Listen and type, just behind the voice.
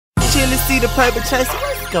really see the paper chasing.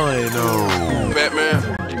 What's going on? Batman.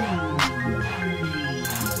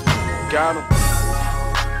 Got him.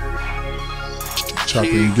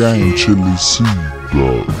 Chopping game, chili seed,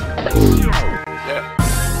 dog. Yeah.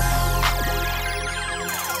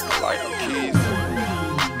 I like them keys.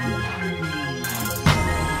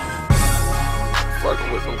 Fucking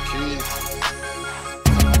with them keys.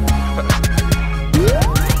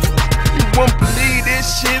 You won't believe this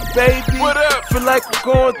shit, baby. What up? Feel like I'm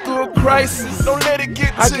going through a crisis. Don't let it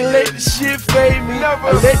get to you. I can let this shit fade me. Never.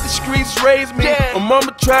 I let the streets raise me. Yeah. My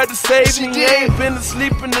mama tried to save me. I ain't been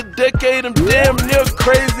asleep in a decade. I'm damn near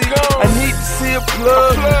crazy. I need to see a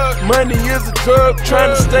plug. Money is a drug.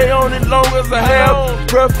 Trying to stay on it long as I have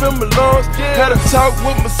breath in my lungs. Had a talk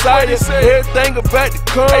with Messiah. Everything about to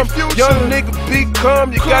come. Young nigga, be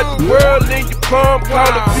calm. You got the world in your palm. Call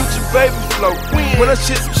it future baby flow. When I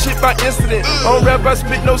shit some shit by incident. I don't rap, I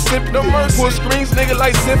spit no sympathy. Full screens, nigga,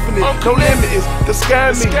 like symphony. No limit is the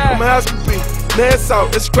sky me. I'm a house to be. Nassau,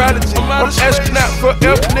 it's strategy. I'm astronaut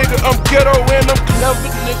forever, nigga. I'm ghetto and I'm clever,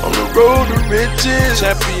 nigga. On the road to riches.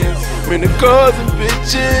 Champions. Many cars and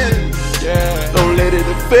bitches. Yeah. Don't let it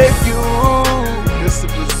affect you. It's a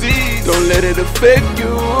disease. Don't let it affect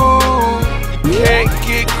you. You can't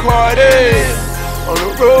get caught in. On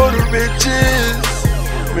the road to riches.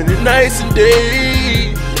 Many nights and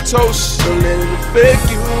days. Toast. Don't let it affect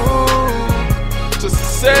you. To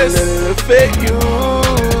success. Don't let it affect you.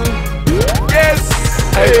 Yes.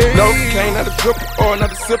 Hey, no cocaine, not a triple or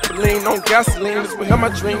not a sip of lean. On gasoline, this will help my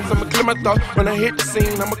dreams. I'ma clear my thoughts when I hit the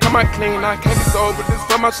scene. I'ma come out clean. I can't be sober. This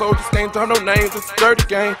for my soul. This can't draw no names. It's a dirty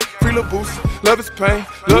game. Free little boost. Love is pain.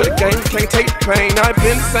 Love the game. Can't take the pain. I've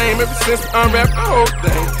been the same ever since I unwrapped the whole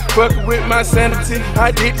thing. Fucking with my sanity.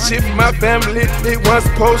 I did shit for my family. It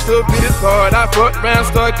wasn't supposed to be this hard. I fucked around,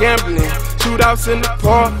 start gambling. Shootouts in the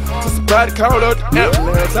park. Till somebody called up the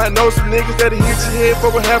ambulance. I know some niggas that'll hit your head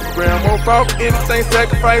for a half a gram. Won't fall for anything,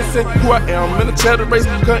 sacrificing who I am. In a cheddar race,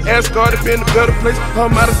 couldn't ask God to be in a better place.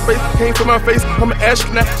 I'm out of space, came from my face. I'm an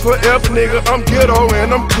astronaut forever, nigga. I'm ghetto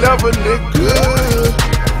and I'm clever, nigga.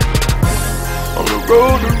 On the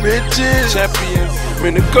road to riches. Champions.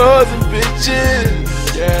 Many cars and bitches.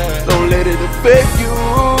 Yeah. Don't let it affect you.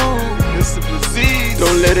 It's a disease.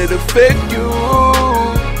 Don't let it affect you.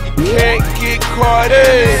 You can't get caught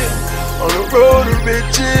in. On the road to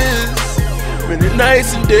riches. Many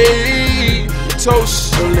nights and days.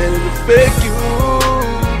 Toast. Don't let it affect you.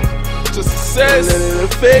 To success. Don't let it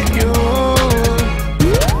affect you.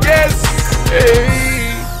 Yes. Hey.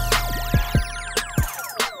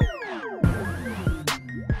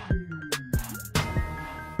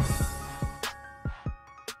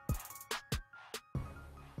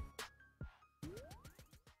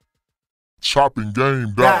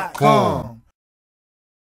 ChoppingGame.com